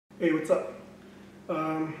Hey, what's up?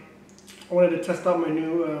 I wanted to test out my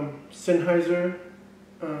new Sennheiser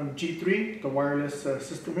G3, the wireless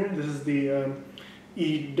system here. This is the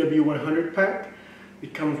EW100 pack.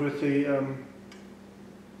 It comes with a,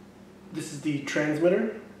 this is the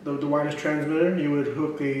transmitter, the wireless transmitter. You would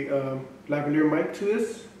hook a lavalier mic to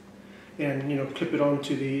this and clip it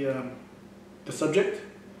onto the subject.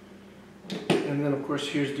 And then of course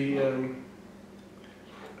here's the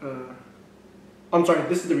I'm sorry,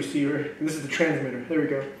 this is the receiver, and this is the transmitter. There we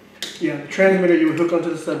go. Yeah, the transmitter you would hook onto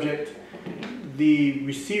the subject. The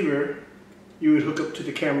receiver you would hook up to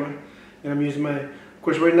the camera. And I'm using of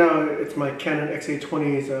course right now it's my Canon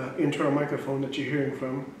XA20's internal microphone that you're hearing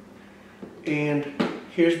from. And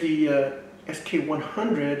here's the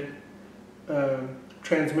SK100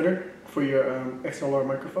 transmitter for your XLR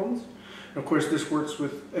microphones. And of course this works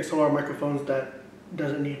with XLR microphones that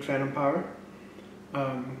doesn't need phantom power.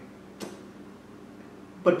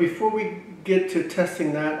 But before we get to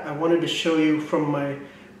testing that, I wanted to show you from my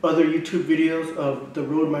other YouTube videos of the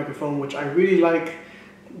Rode microphone, which I really like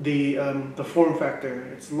the form factor.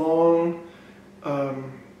 It's long,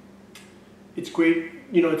 it's great,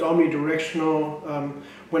 it's omnidirectional.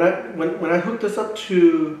 When I hook this up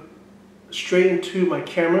straight into my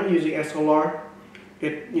camera using SLR,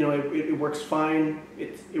 it works fine.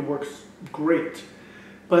 It works great.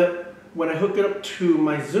 But when I hook it up to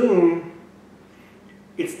my Zoom,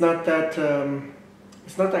 it's not that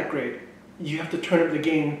great. You have to turn up the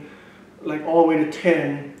gain like all the way to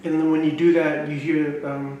 10, and then when you do that, you hear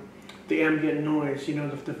the ambient noise,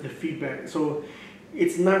 the feedback. So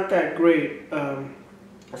it's not that great.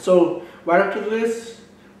 So right after this,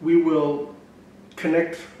 we will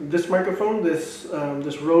connect this microphone, this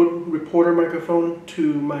Rode Reporter microphone,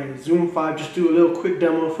 to my Zoom 5. Just do a little quick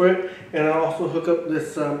demo for it, and I'll also hook up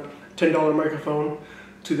this $10 microphone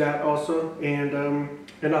to that also, and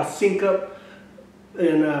I'll sync up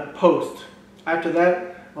in post. After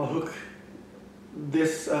that, I'll hook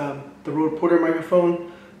this the Rode Reporter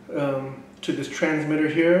microphone to this transmitter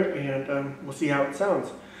here, and we'll see how it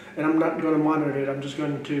sounds. And I'm not going to monitor it. I'm just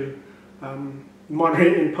going to monitor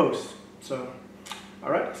it in post. So,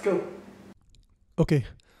 all right, let's go. Okay,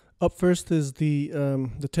 up first is the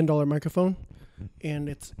 $10 microphone, and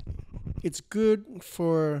it's good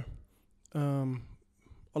for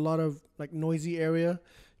a lot of like noisy area,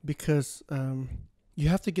 because you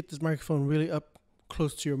have to get this microphone really up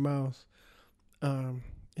close to your mouth, and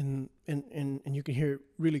you can hear it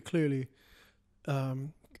really clearly.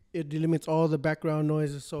 It delimits all the background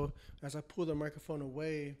noises, so as I pull the microphone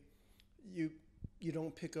away, you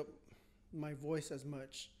don't pick up my voice as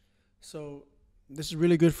much. So this is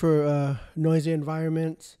really good for noisy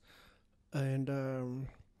environments, and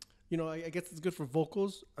I guess it's good for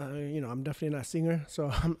vocals. I'm definitely not a singer, so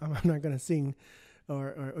I'm not gonna sing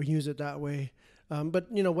or use it that way. But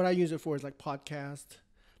what I use it for is like podcast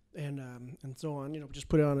and so on. Just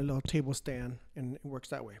put it on a little table stand, and it works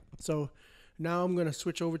that way. So now I'm gonna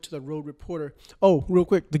switch over to the Rode Reporter. Oh, real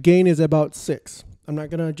quick, the gain is about 6. I'm not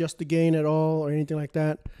gonna adjust the gain at all or anything like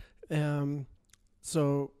that.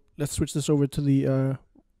 So let's switch this over to the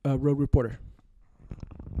Rode Reporter.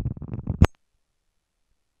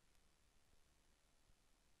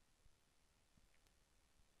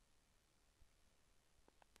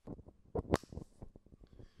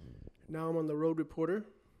 Now I'm on the Rode Reporter,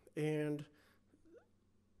 and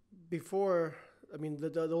before,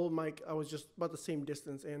 the old mic, I was just about the same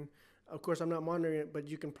distance, and of course I'm not monitoring it, but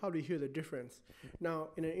you can probably hear the difference. Now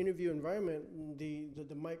in an interview environment, the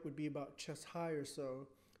mic would be about chest high or so,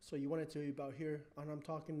 so you want it to be about here, and I'm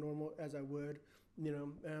talking normal as I would,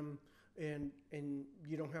 and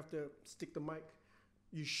you don't have to stick the mic.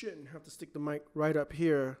 You shouldn't have to stick the mic right up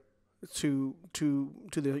here to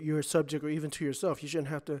your subject, or even to yourself. You shouldn't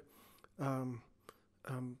have to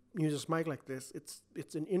use this mic like this.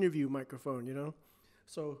 It's an interview microphone,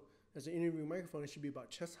 So as an interview microphone, it should be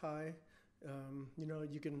about chest high.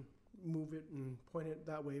 You can move it and point it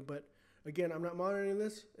that way. But again, I'm not monitoring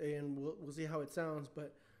this, and we'll see how it sounds.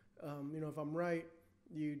 But if I'm right,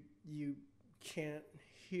 you can't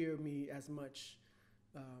hear me as much,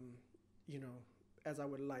 as I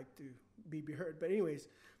would like to be heard. But anyways,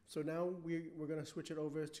 so now we're going to switch it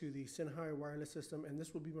over to the Sennheiser wireless system, and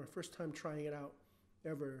this will be my first time trying it out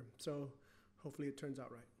ever, so hopefully it turns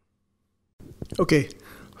out right. Okay,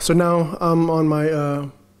 so now I'm on my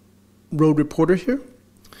Rode Reporter here,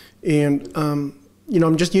 and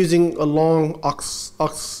I'm just using a long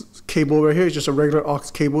aux cable right here. It's just a regular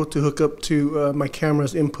aux cable to hook up to my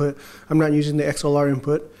camera's input. I'm not using the XLR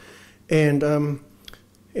input, and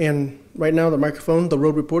right now the microphone, the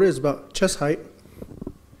Rode Reporter, is about chest height.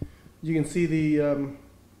 You can see the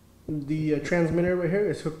the transmitter right here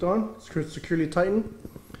is hooked on, it's securely tightened,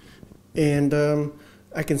 and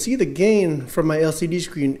I can see the gain from my LCD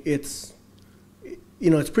screen. It's, you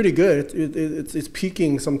know, it's pretty good. It's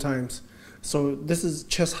peaking sometimes. So this is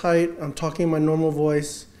chest height. I'm talking my normal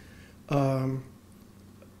voice.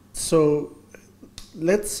 So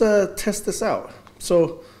let's test this out.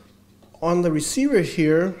 So on the receiver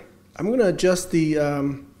here, I'm going to adjust the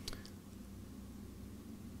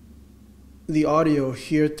audio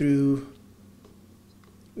here through,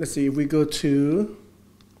 let's see, if we go to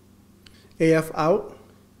AF out,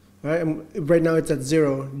 right? And right now it's at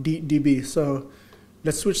 0 dB. So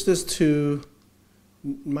let's switch this to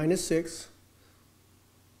 -6.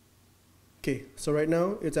 Okay, so right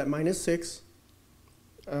now it's at -6.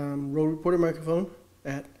 Road reporter microphone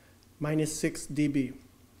at -6 dB.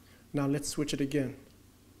 Now let's switch it again.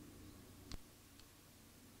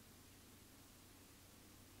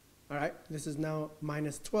 All right, this is now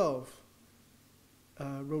 -12.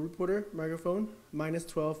 Road reporter microphone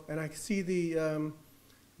 -12, and I can see the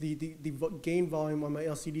gain volume on my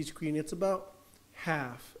LCD screen. It's about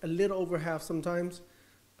half, a little over half sometimes.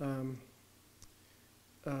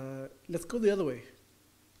 Let's go the other way.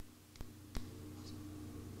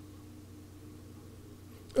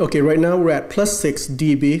 Okay, right now we're at +6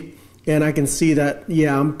 dB, and I can see that,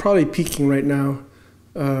 yeah, I'm probably peaking right now,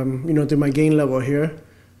 you know, to my gain level here.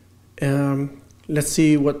 Let's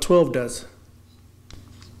see what 12 does.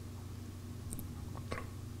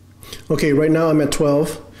 Okay, right now I'm at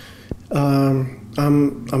 12.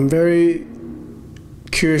 I'm very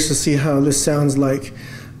curious to see how this sounds like.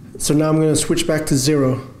 So now I'm going to switch back to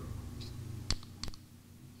 0.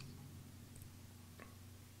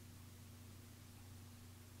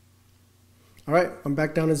 All right, I'm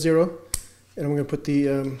back down to 0, and I'm going to put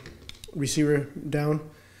the receiver down.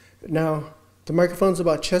 Now, the microphone's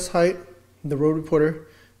about chest height, the road reporter,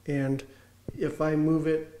 and if I move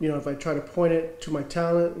it, you know, if I try to point it to my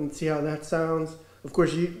talent and see how that sounds, of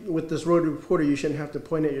course, with this road reporter, you shouldn't have to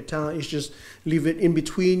point at your talent. You should just leave it in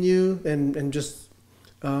between you and just,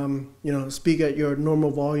 you know, speak at your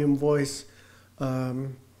normal volume voice.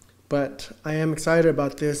 But I am excited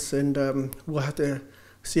about this, and we'll have to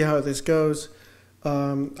see how this goes.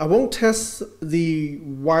 I won't test the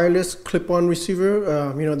wireless clip-on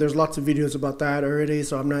receiver. You know, there's lots of videos about that already,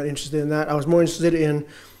 so I'm not interested in that. I was more interested in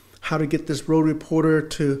how to get this road reporter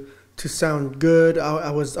to sound good.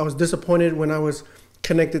 I was disappointed when I was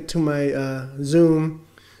connected to my Zoom.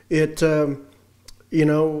 It, you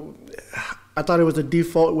know, I thought it was a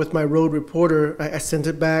default with my road reporter. I sent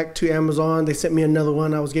it back to Amazon. They sent me another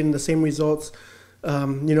one. I was getting the same results,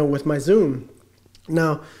 you know, with my Zoom.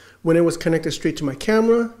 Now, when it was connected straight to my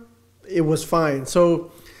camera, it was fine.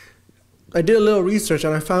 So I did a little research,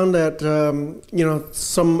 and I found that you know,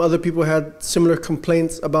 some other people had similar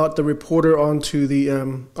complaints about the reporter onto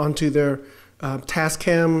their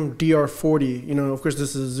Tascam DR40. You know, of course,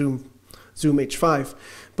 this is a Zoom H5,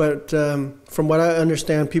 but from what I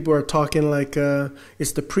understand, people are talking like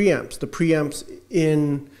it's the preamps. The preamps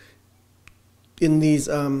in these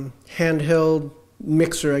handheld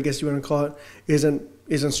mixer, I guess you want to call it, isn't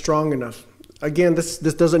strong enough. Again, this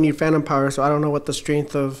doesn't need phantom power, so I don't know what the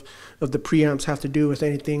strength of the preamps have to do with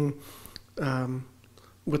anything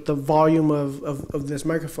with the volume of this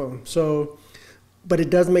microphone. So, but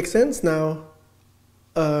it does make sense now.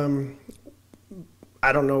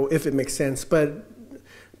 I don't know if it makes sense, but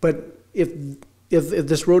if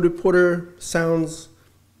this road reporter sounds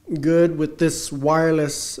good with this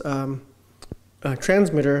wireless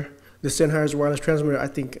transmitter, the Sennheiser wireless transmitter, I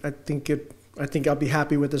think I'll be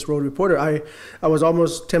happy with this road reporter. I was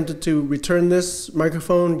almost tempted to return this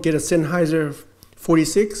microphone, get a Sennheiser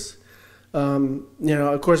 46. You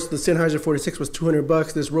know, of course, the Sennheiser 46 was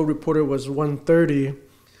 $200. This road reporter was $130.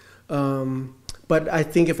 But I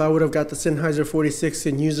think if I would have got the Sennheiser 46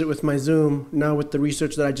 and used it with my Zoom, now with the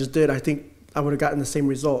research that I just did, I think I would have gotten the same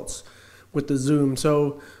results with the Zoom.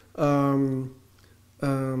 So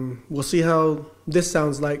we'll see how this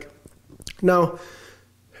sounds like. Now,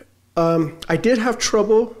 I did have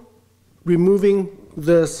trouble removing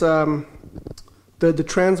this the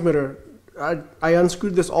transmitter. I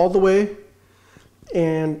unscrewed this all the way,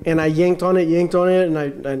 and I yanked on it, and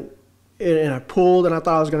I pulled, and I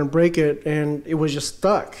thought I was going to break it, and it was just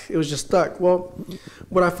stuck. It was just stuck. Well,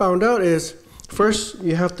 what I found out is, first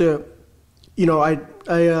you have to, you know,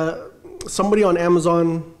 somebody on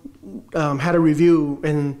Amazon had a review,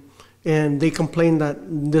 and they complained that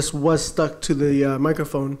this was stuck to the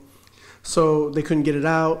microphone. So they couldn't get it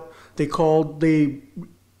out. They called, they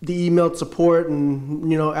emailed support,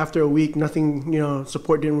 and, you know, after a week, nothing, you know,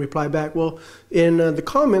 support didn't reply back. Well, in the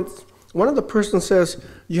comments, one of the person says,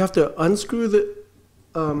 you have to unscrew it,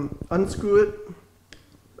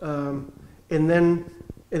 and then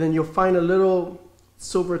you'll find a little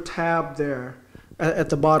silver tab there at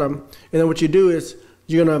the bottom. And then what you do is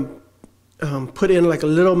you're gonna put in like a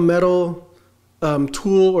little metal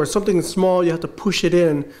tool or something small. You have to push it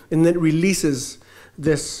in, and then it releases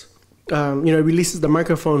this. It releases the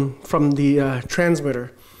microphone from the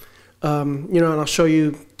transmitter. And I'll show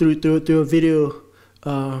you through a video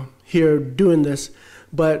here doing this,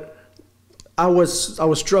 but I was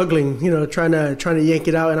struggling, trying to yank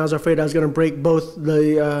it out, and I was afraid I was going to break both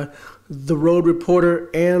the Rode Reporter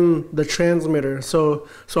and the transmitter. So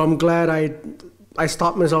I'm glad I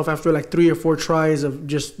stopped myself after like 3 or 4 tries of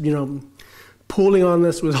just pulling on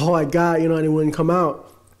this with all I got, and it wouldn't come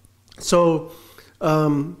out. So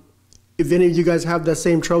if any of you guys have that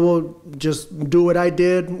same trouble, just do what I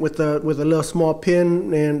did with a little small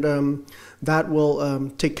pin, and that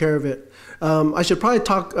will take care of it. I should probably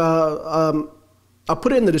talk. I'll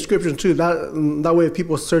put it in the description too. That way, if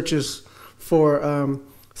people searches for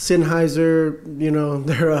Sennheiser,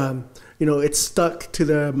 they're it's stuck to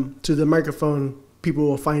the microphone. People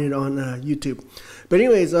will find it on YouTube. But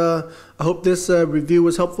anyways, I hope this review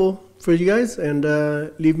was helpful for you guys, and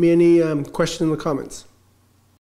leave me any questions in the comments.